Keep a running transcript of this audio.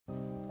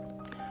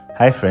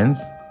Hi friends,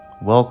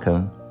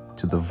 welcome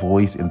to the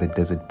Voice in the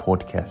Desert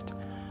podcast.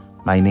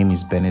 My name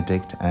is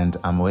Benedict and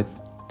I'm with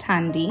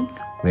Tandy.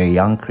 We're a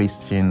young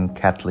Christian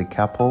Catholic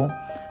couple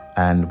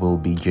and we'll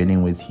be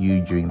journeying with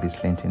you during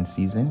this Lenten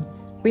season.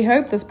 We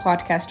hope this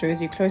podcast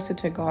draws you closer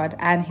to God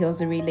and heals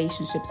the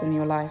relationships in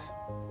your life.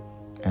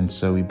 And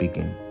so we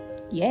begin.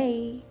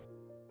 Yay!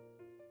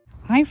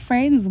 Hi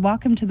friends,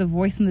 welcome to the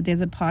Voice in the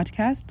Desert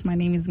podcast. My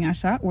name is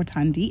Nyasha or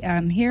Tandy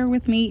and here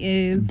with me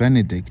is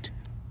Benedict.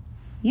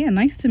 Yeah,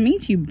 nice to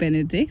meet you,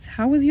 Benedict.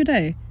 How was your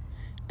day?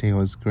 Day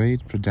was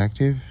great,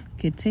 productive.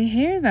 Good to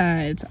hear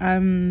that.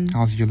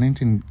 How's your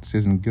Lenten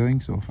season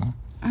going so far?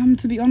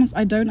 To be honest,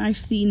 I don't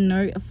actually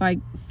know if I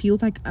feel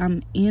like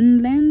I'm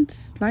in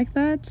Lent like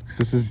that.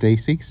 This is day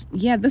 6?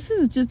 Yeah, this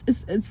is just,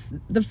 it's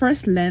the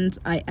first Lent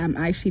I am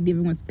actually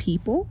living with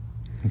people.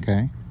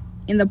 Okay.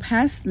 In the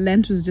past,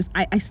 Lent was just,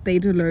 I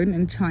stayed alone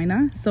in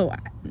China, so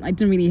I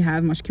didn't really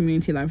have much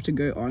community life to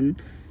go on.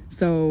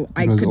 So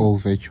it was all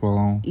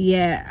virtual.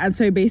 Yeah, and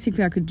so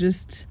basically I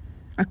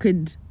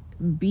could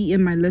be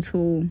in my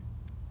little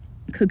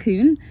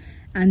cocoon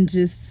and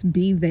just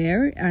be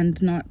there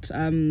and not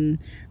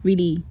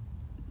really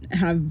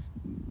have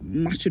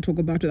much to talk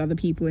about with other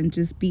people and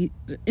just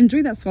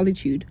enjoy that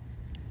solitude.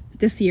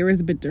 This year is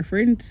a bit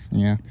different.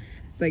 Yeah.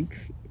 Like,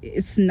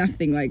 it's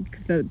nothing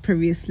like the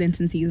previous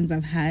Lenten seasons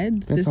I've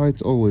had. That's how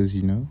it's always,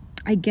 you know?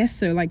 I guess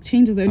so. Like,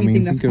 change is the only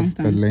thing that's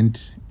constant. Think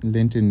of the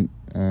Lenten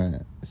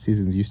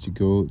seasons used to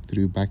go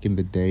through back in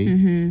the day,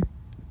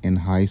 in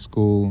high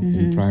school,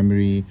 in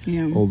primary,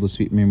 all the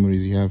sweet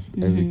memories you have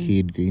as a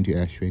kid, going to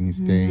Ash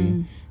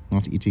Wednesday,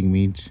 not eating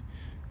meat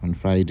on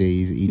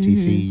Fridays,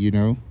 etc., you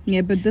know?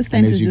 Yeah, but this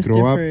Lent is just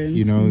different. And as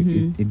you grow up,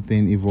 you know, it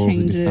then evolves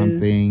into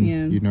something,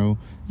 you know?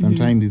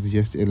 Sometimes it's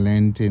just a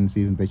Lenten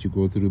season that you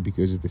go through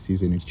because it's the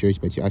season at church,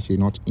 but you're actually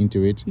not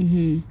into it.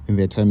 And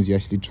there are times you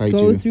actually try to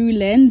go through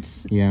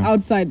Lent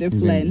outside of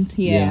Lent.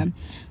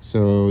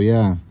 So,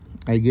 yeah,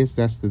 I guess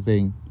that's the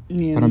thing.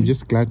 Yeah. But I'm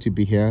just glad to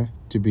be here,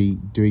 to be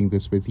doing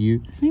this with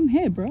you. Same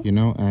here, bro. You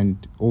know,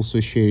 and also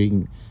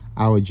sharing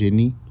our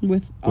journey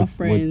with our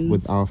friends.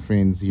 With our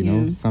friends, you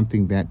know,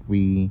 something that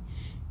we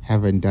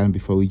haven't done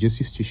before. We just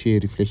used to share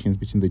reflections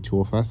between the two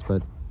of us,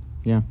 but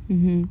yeah.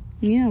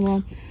 Yeah,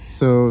 well.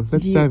 So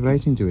let's dive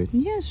right into it.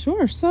 Yeah,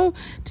 sure. So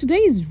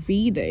today's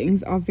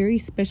readings are very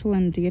special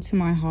and dear to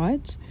my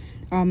heart.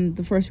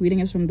 The first reading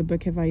is from the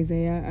book of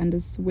Isaiah, and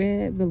it's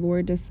where the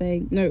Lord is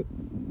saying,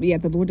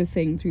 the Lord is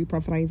saying through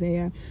prophet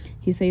Isaiah,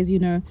 he says, you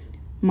know,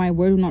 my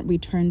word will not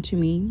return to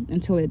me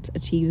until it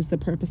achieves the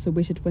purpose for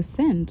which it was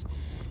sent.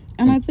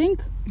 And I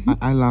think...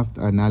 I love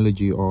the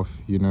analogy of,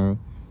 you know,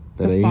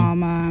 the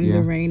farmer and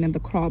the rain and the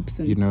crops.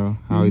 And, you know,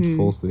 how it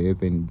falls to the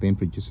earth and then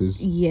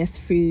produces... Yes,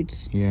 food.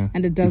 Yeah.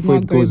 And it does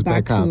not go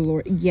back to the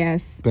Lord.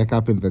 Yes. Back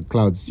up in the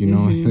clouds, you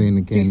know, and then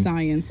again. Through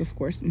science, of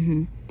course.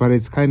 But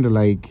it's kind of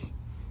like...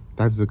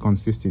 That's the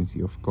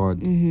consistency of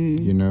God,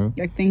 you know?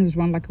 Like things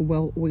run like a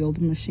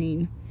well-oiled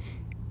machine.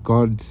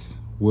 God's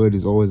word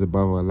is always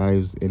above our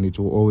lives and it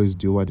will always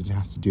do what it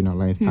has to do in our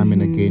lives time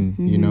and again,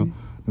 you know?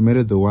 No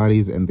matter the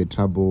worries and the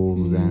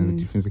troubles and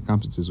the different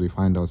circumstances we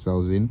find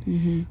ourselves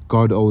in,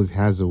 God always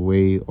has a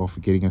way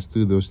of getting us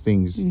through those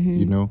things,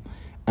 you know?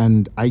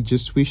 And I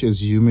just wish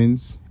as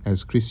humans,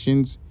 as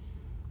Christians,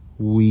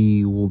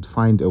 we would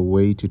find a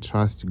way to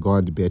trust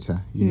God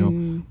better, you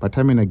know. But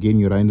time and again,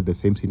 you're in the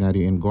same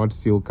scenario and God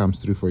still comes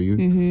through for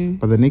you.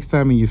 But the next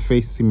time you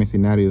face the same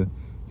scenario,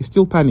 you're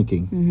still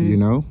panicking, you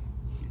know.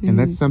 And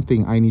that's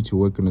something I need to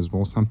work on as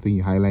well. Something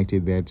you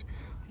highlighted that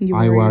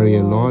I worry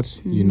a lot,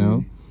 you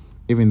know.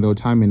 Even though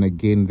time and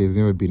again, there's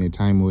never been a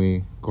time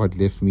where God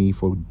left me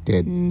for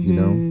dead, you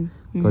know.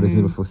 God has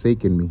never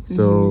forsaken me.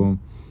 So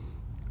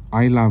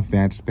I love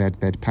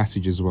that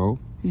passage as well.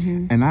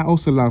 And I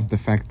also love the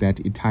fact that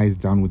it ties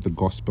down with the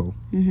gospel.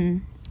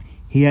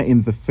 Here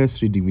in the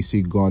first reading, we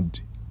see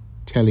God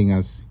telling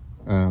us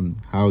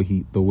how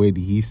the way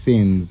he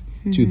sends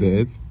to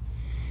the earth.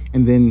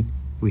 And then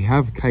we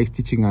have Christ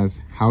teaching us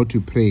how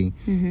to pray.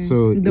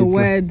 So the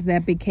word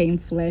that became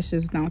flesh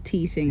is now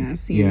teaching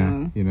us, you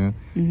know. You know.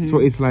 So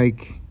it's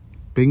like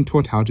being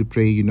taught how to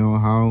pray, you know,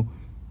 how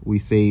we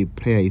say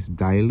prayer is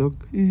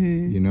dialogue,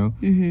 you know.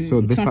 So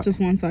it's not just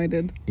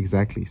one-sided.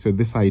 Exactly. So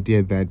this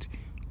idea that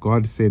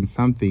God sends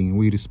something,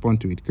 we respond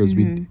to it because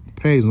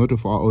prayer is not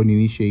of our own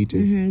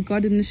initiative.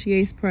 God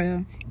initiates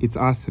prayer. It's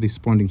us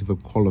responding to the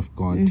call of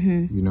God,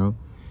 you know.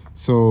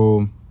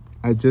 So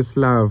I just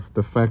love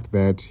the fact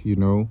that, you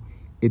know,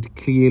 it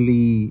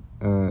clearly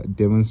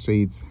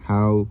demonstrates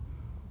how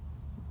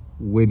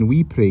when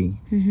we pray,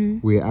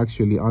 we're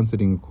actually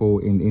answering a call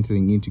and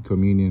entering into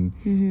communion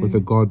with a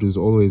God who's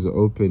always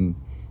open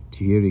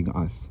to hearing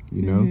us,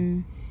 you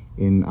know,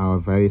 in our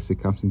various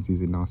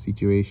circumstances, in our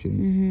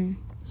situations.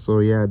 So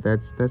yeah,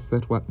 that's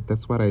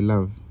what I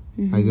love.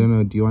 I don't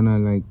know, do you wanna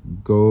like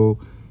go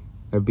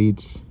a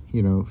bit,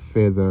 you know,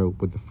 further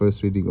with the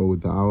first reading or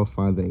with the Our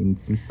Father in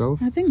itself?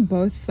 I think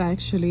both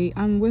actually.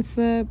 With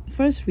the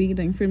first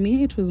reading, for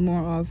me it was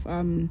more of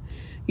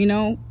you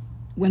know,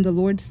 when the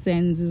Lord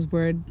sends his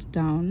word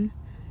down,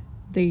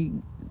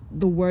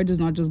 the word does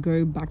not just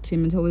go back to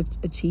him until it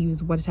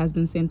achieves what it has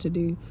been sent to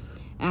do.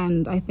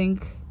 And I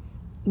think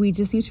we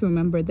just need to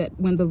remember that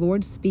when the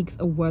Lord speaks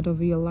a word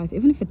over your life,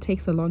 even if it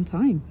takes a long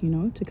time,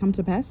 to come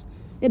to pass,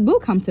 it will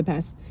come to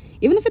pass.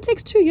 Even if it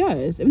takes 2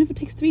 years, even if it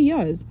takes 3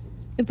 years,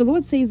 if the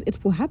Lord says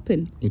it will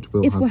happen, it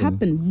will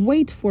happen.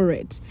 Wait for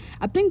it.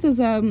 I think there's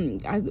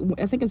I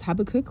think it's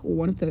Habakkuk, or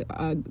one of the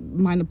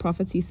minor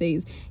prophets. He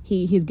says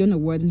he's given a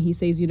word, and he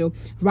says,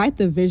 write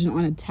the vision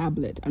on a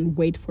tablet and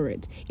wait for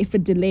it. If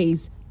it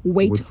delays,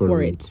 wait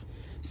for it.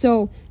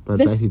 So, but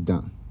write it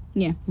down.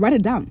 Yeah, write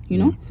it down.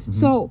 Mm-hmm.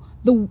 So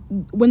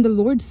when the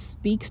Lord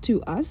speaks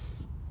to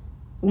us,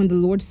 when the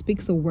Lord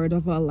speaks a word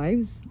of our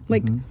lives,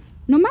 like. Mm-hmm.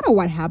 No matter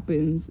what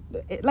happens,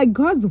 like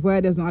God's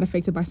word is not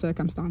affected by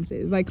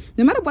circumstances. Like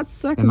no matter what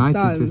circumstance, and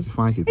I can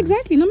testify to that.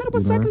 Exactly. No matter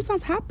what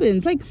circumstance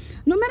happens, like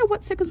no matter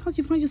what circumstance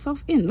you find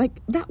yourself in,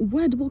 like that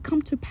word will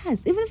come to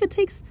pass. Even if it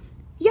takes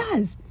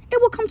years,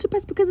 it will come to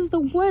pass because it's the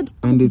word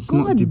and of it's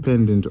God. Not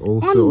dependent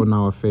also on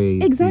our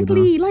faith.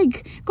 Exactly.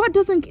 Like God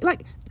doesn't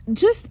like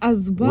just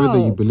as well.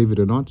 Whether you believe it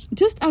or not.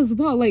 Just as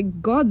well, like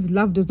God's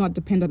love does not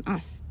depend on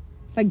us.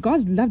 Like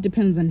God's love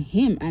depends on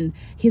him, and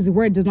his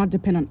word does not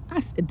depend on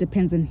us. It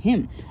depends on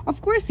him.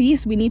 Of course,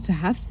 yes, we need to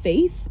have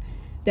faith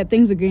that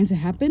things are going to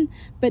happen.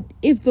 But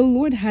if the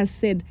Lord has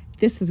said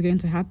this is going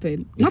to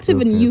happen, not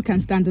even you can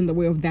stand in the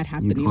way of that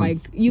happening.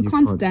 You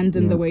can't stand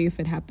in the way of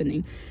it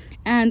happening.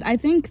 And I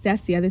think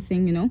that's the other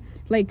thing,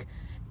 like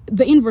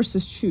the inverse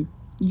is true.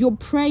 Your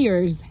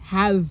prayers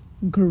have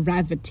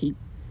gravity.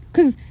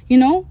 Because,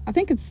 I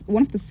think it's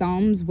one of the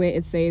Psalms where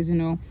it says,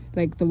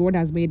 like the Lord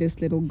has made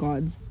us little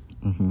gods.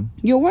 Mm-hmm.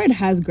 Your word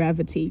has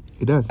gravity.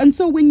 It does. And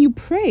so when you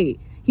pray,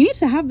 you need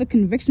to have the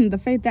conviction, the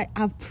faith that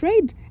I've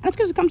prayed and it's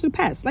going to come to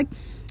pass. Like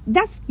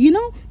that's,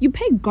 you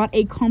pay God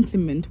a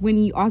compliment when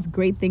you ask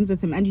great things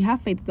of him and you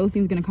have faith that those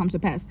things are going to come to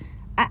pass.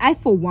 I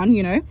for one,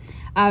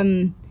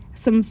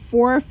 some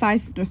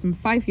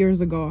 5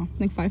 years ago, I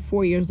think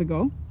 4 years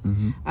ago,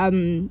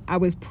 mm-hmm. I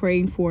was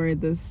praying for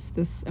this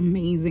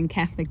amazing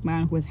Catholic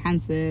man who was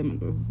handsome and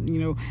was,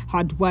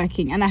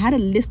 hardworking. And I had a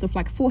list of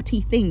like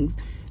 40 things.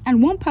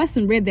 And one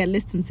person read their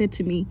list and said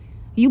to me,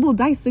 you will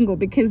die single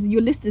because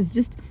your list is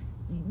just,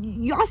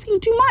 you're asking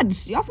too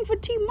much. You're asking for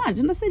too much.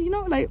 And I said,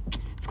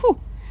 it's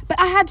cool. But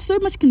I had so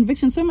much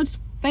conviction, so much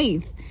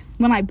faith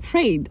when I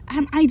prayed.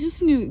 And I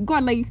just knew,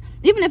 God, like,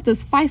 even if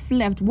there's 5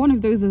 left, one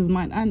of those is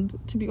mine. And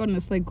to be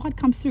honest, like, God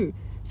comes through.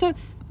 So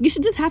you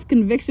should just have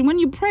conviction. When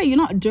you pray, you're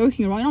not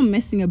joking around. You're not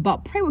messing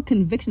about. Pray with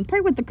conviction.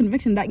 Pray with the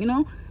conviction that,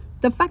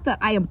 the fact that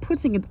I am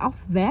putting it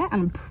off there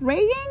and I'm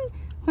praying,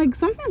 like,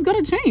 something's got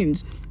to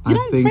change. You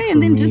don't pray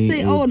and then just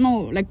say, oh,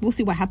 no, like, we'll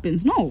see what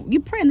happens. No, you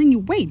pray and then you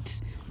wait.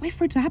 Wait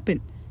for it to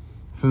happen.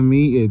 For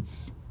me,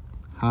 it's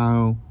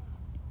how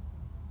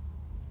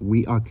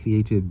we are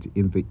created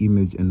in the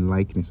image and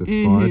likeness of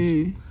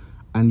mm-hmm. God.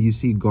 And you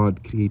see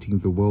God creating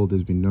the world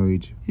as we know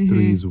it mm-hmm.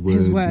 through his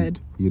word.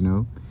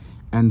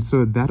 And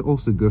so that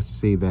also goes to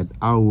say that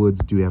our words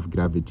do have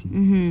gravity.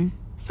 Mm-hmm.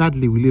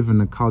 Sadly, we live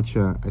in a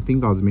culture, I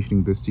think I was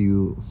mentioning this to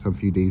you some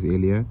few days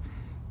earlier,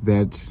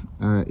 that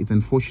it's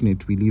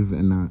unfortunate we live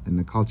in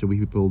a culture where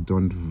people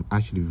don't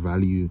actually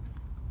value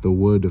the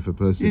word of a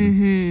person.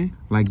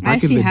 Mm-hmm. Like I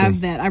actually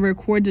have that. I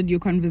recorded your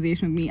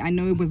conversation with me. I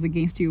know it was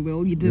against your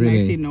will. You didn't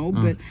actually know,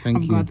 but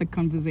I've got the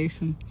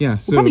conversation. Yeah,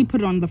 we'll probably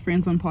put it on the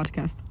Friends on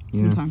podcast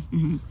sometime.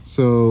 Mm-hmm.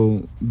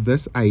 So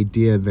this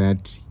idea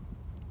that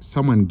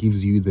someone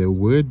gives you their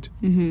word,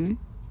 mm-hmm.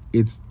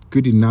 it's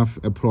good enough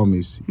a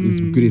promise. Mm-hmm. It's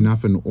good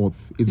enough an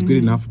oath. It's mm-hmm. good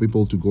enough for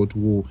people to go to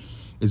war.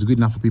 It's good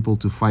enough for people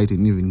to fight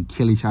and even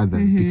kill each other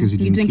mm-hmm. because you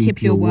didn't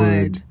keep your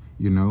word.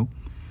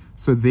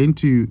 So then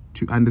to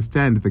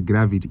understand the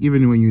gravity,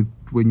 even when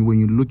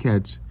you look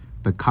at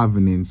the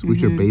covenants, which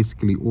mm-hmm. are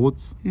basically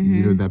oaths,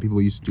 mm-hmm. that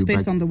people used to do. It's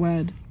based on the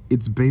word.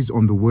 It's based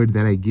on the word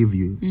that I give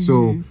you. Mm-hmm.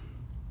 So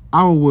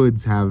our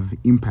words have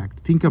impact.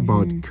 Think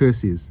about mm-hmm.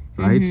 curses,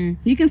 right?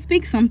 Mm-hmm. You can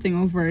speak something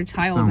over a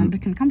child and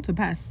it can come to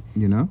pass.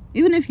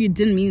 Even if you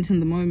didn't mean it in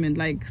the moment,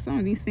 like some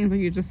of these things that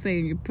you're just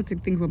saying, you're putting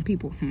things on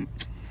people.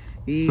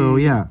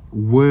 So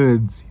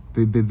words.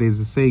 There's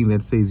a saying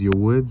that says your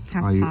words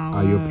are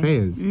your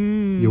prayers.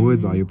 Your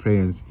words are your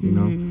prayers.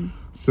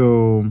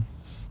 So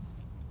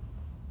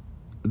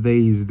there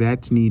is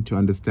that need to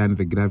understand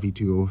the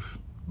gravity of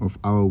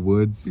our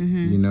words.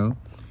 Mm-hmm.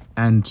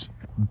 And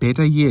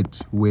better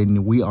yet,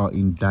 when we are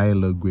in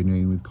dialogue, when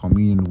we're in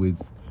communion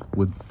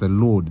with the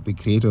Lord, the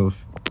Creator of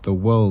the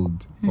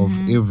world, mm-hmm.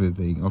 of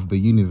everything, of the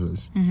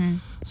universe. Mm-hmm.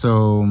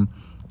 So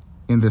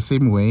in the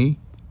same way,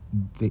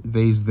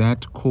 there is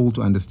that call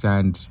to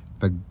understand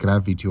the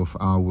gravity of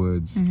our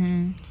words.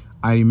 Mm-hmm.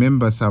 I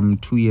remember some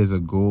 2 years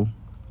ago,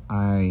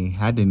 I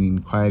had an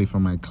inquiry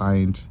from my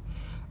client,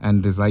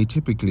 and as I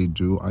typically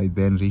do, I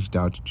then reached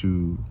out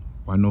to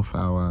one of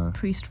our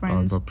priest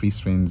friends,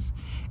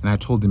 and I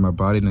told him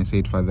about it, and I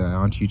said, Father, I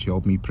want you to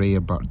help me pray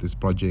about this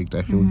project.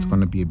 I feel mm-hmm. it's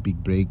going to be a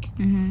big break.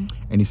 Mm-hmm.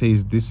 And he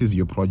says, this is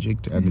your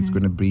project, and mm-hmm. it's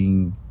going to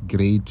bring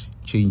great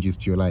changes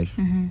to your life.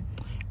 Mm-hmm.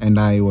 And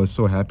I was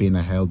so happy, and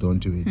I held on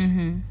to it.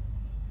 Mm-hmm.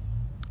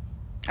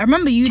 I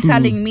remember you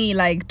telling me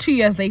like 2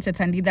 years later,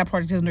 Tandy, that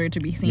project is nowhere to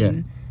be seen.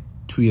 Yeah.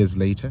 2 years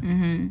later,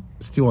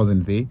 still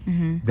wasn't there.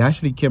 There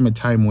actually came a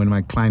time when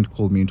my client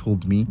called me and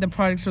told me the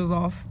project was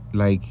off.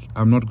 Like,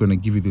 I'm not going to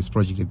give you this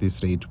project at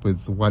this rate.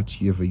 With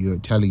whatever you're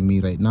telling me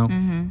right now,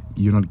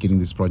 you're not getting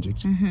this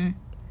project.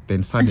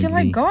 Then suddenly, and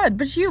you're like, God,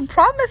 but you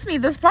promised me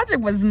this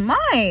project was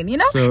mine, you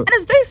know? So, and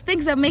it's those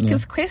things that make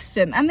us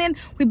question. And then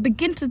we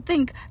begin to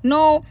think,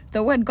 no,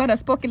 the word God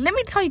has spoken. Let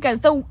me tell you guys,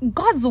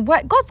 God's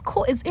word, God's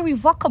call is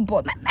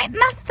irrevocable.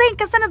 Nothing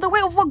can stand in the way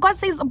of what God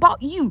says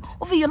about you,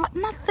 over your life.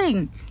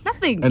 Nothing.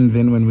 And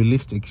then when we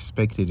least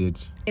expected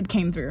it, it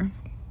came through.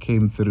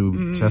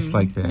 Just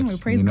like that. We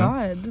praise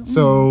God.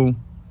 So,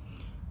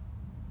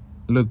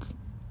 look,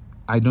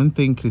 I don't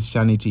think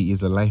Christianity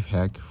is a life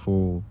hack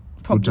for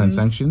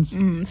transactions.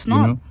 It's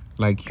not. You know?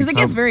 Like, because it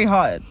gets very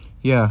hard.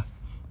 Yeah.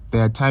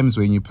 There are times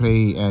when you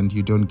pray and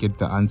you don't get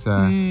the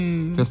answer.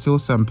 There's still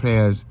some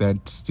prayers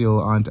that still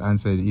aren't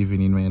answered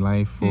even in my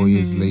life 4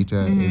 years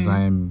later as I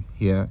am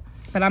here.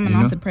 But I'm an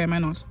answered prayer, am I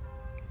not?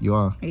 You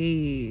are.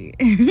 Hey.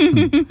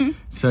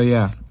 So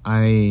yeah,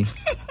 I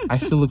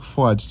still look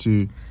forward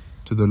to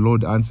the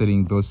Lord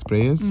answering those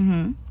prayers.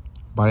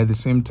 But at the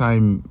same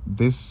time,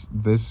 this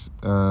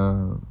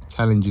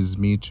challenges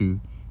me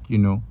to,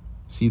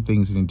 see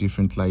things in a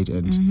different light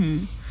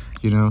and,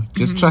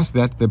 just trust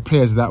that the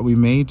prayers that we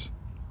made,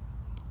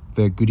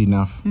 they're good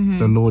enough.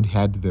 The Lord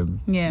had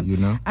them. Yeah.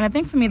 And I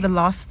think for me, the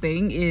last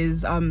thing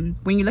is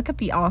when you look at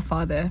the Our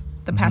Father,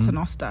 the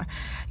Paternoster,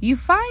 you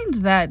find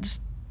that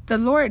the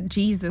Lord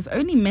Jesus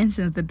only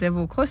mentions the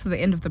devil close to the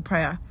end of the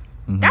prayer.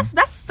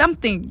 That's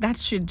something that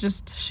should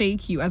just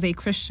shake you as a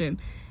Christian.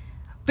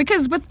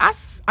 Because with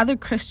us other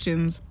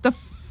Christians, the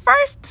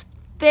first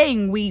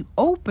thing we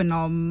open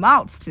our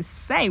mouths to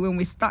say when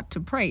we start to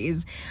pray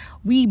is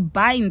we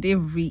bind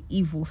every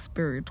evil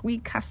spirit. We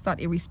cast out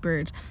every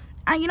spirit.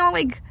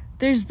 And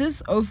there's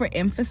this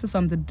overemphasis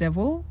on the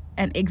devil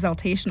and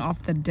exaltation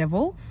of the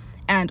devil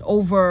and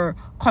over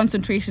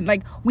concentration.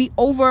 Like, we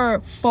over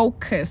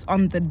focus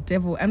on the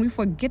devil and we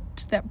forget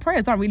that prayer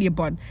is not really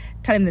about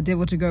telling the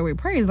devil to go away.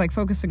 Prayer is like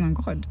focusing on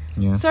God.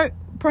 Yeah. So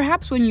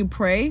perhaps when you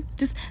pray,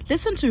 just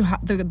listen to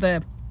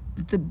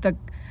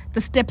the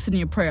steps in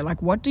your prayer.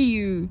 Like, what do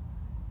you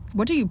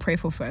pray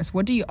for first?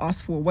 What do you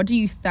ask for? What do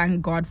you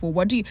thank God for?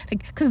 What do you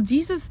because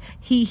Jesus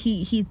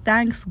he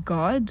thanks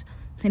God,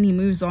 then he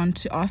moves on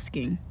to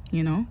asking.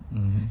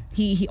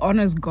 He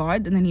honors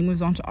God and then he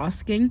moves on to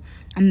asking,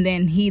 and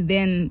then he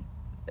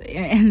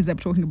ends up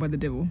talking about the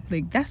devil.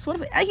 That's what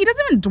he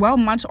doesn't even dwell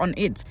much on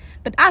it.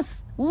 But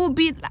us, we will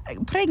be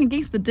praying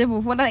against the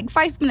devil for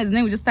 5 minutes, and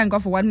then we just thank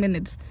God for 1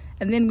 minute,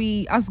 and then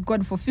we ask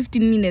God for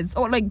 15 minutes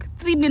or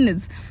 3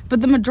 minutes. But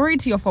the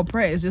majority of our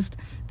prayer is just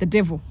the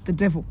devil, the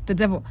devil, the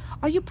devil.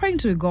 Are you praying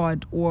to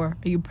God or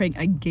are you praying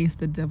against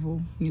the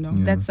devil?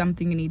 That's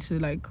something you need to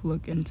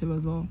look into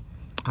as well.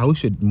 I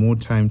wish it more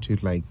time to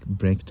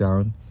break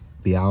down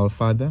the Our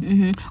Father.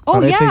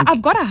 Oh, yeah,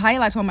 I've got a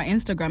highlight on my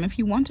Instagram. If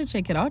you want to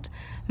check it out,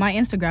 my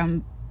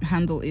Instagram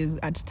handle is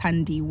at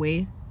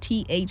Thandiwe,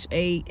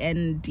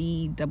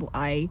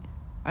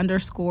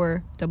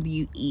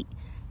 THANDII_WE.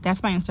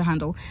 That's my Insta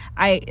handle.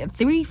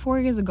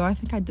 3-4 years ago, I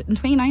think I did, in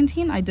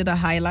 2019, I did a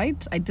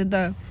highlight. I did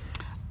a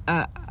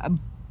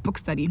book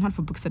study, not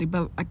for book study,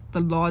 but the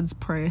Lord's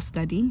Prayer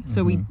study.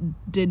 So we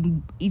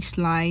did each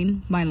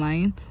line by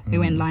line. We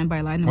went line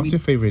by line. What's your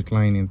favorite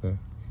line in the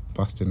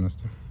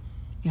Paternoster?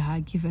 Yeah,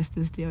 give us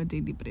this day our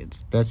daily bread.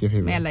 That's your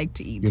favorite. I like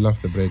to eat. You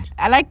love the bread.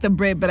 I like the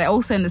bread, but I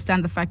also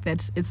understand the fact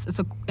that it's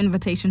an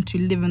invitation to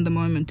live in the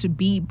moment, to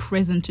be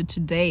present to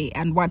today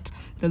and what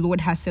the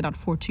Lord has set out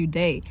for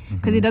today.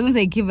 Because He doesn't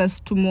say give us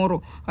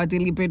tomorrow our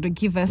daily bread, or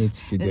give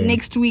us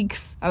next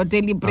week's our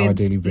daily bread.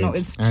 No,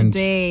 it's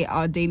today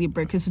our daily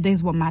bread, because today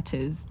is what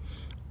matters.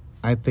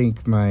 I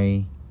think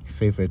my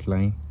favorite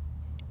line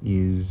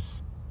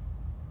is,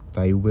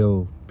 "Thy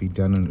will be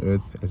done on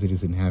earth as it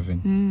is in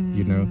heaven."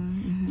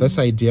 This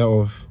idea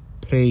of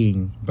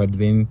praying, but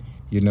then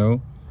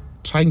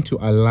trying to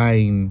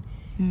align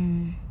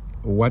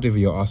whatever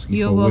you're asking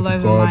your for will with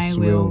over God's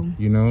my will.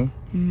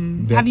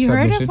 Have you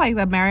heard of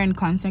the Marian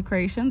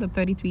consecration, the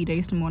 33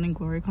 days to morning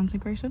glory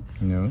consecration?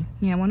 No.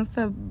 Yeah,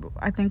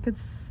 I think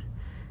it's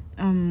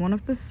one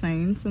of the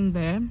saints in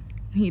there.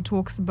 He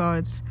talks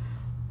about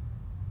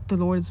the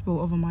Lord's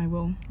will over my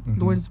will.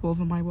 Lord's will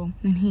over my will.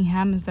 And he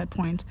hammers that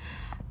point.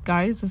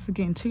 Guys, this is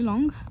getting too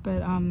long,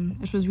 but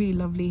it was really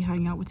lovely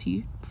hanging out with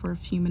you for a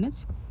few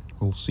minutes.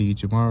 We'll see you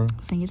tomorrow.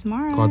 See you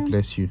tomorrow. God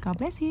bless you. God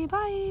bless you.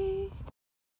 Bye.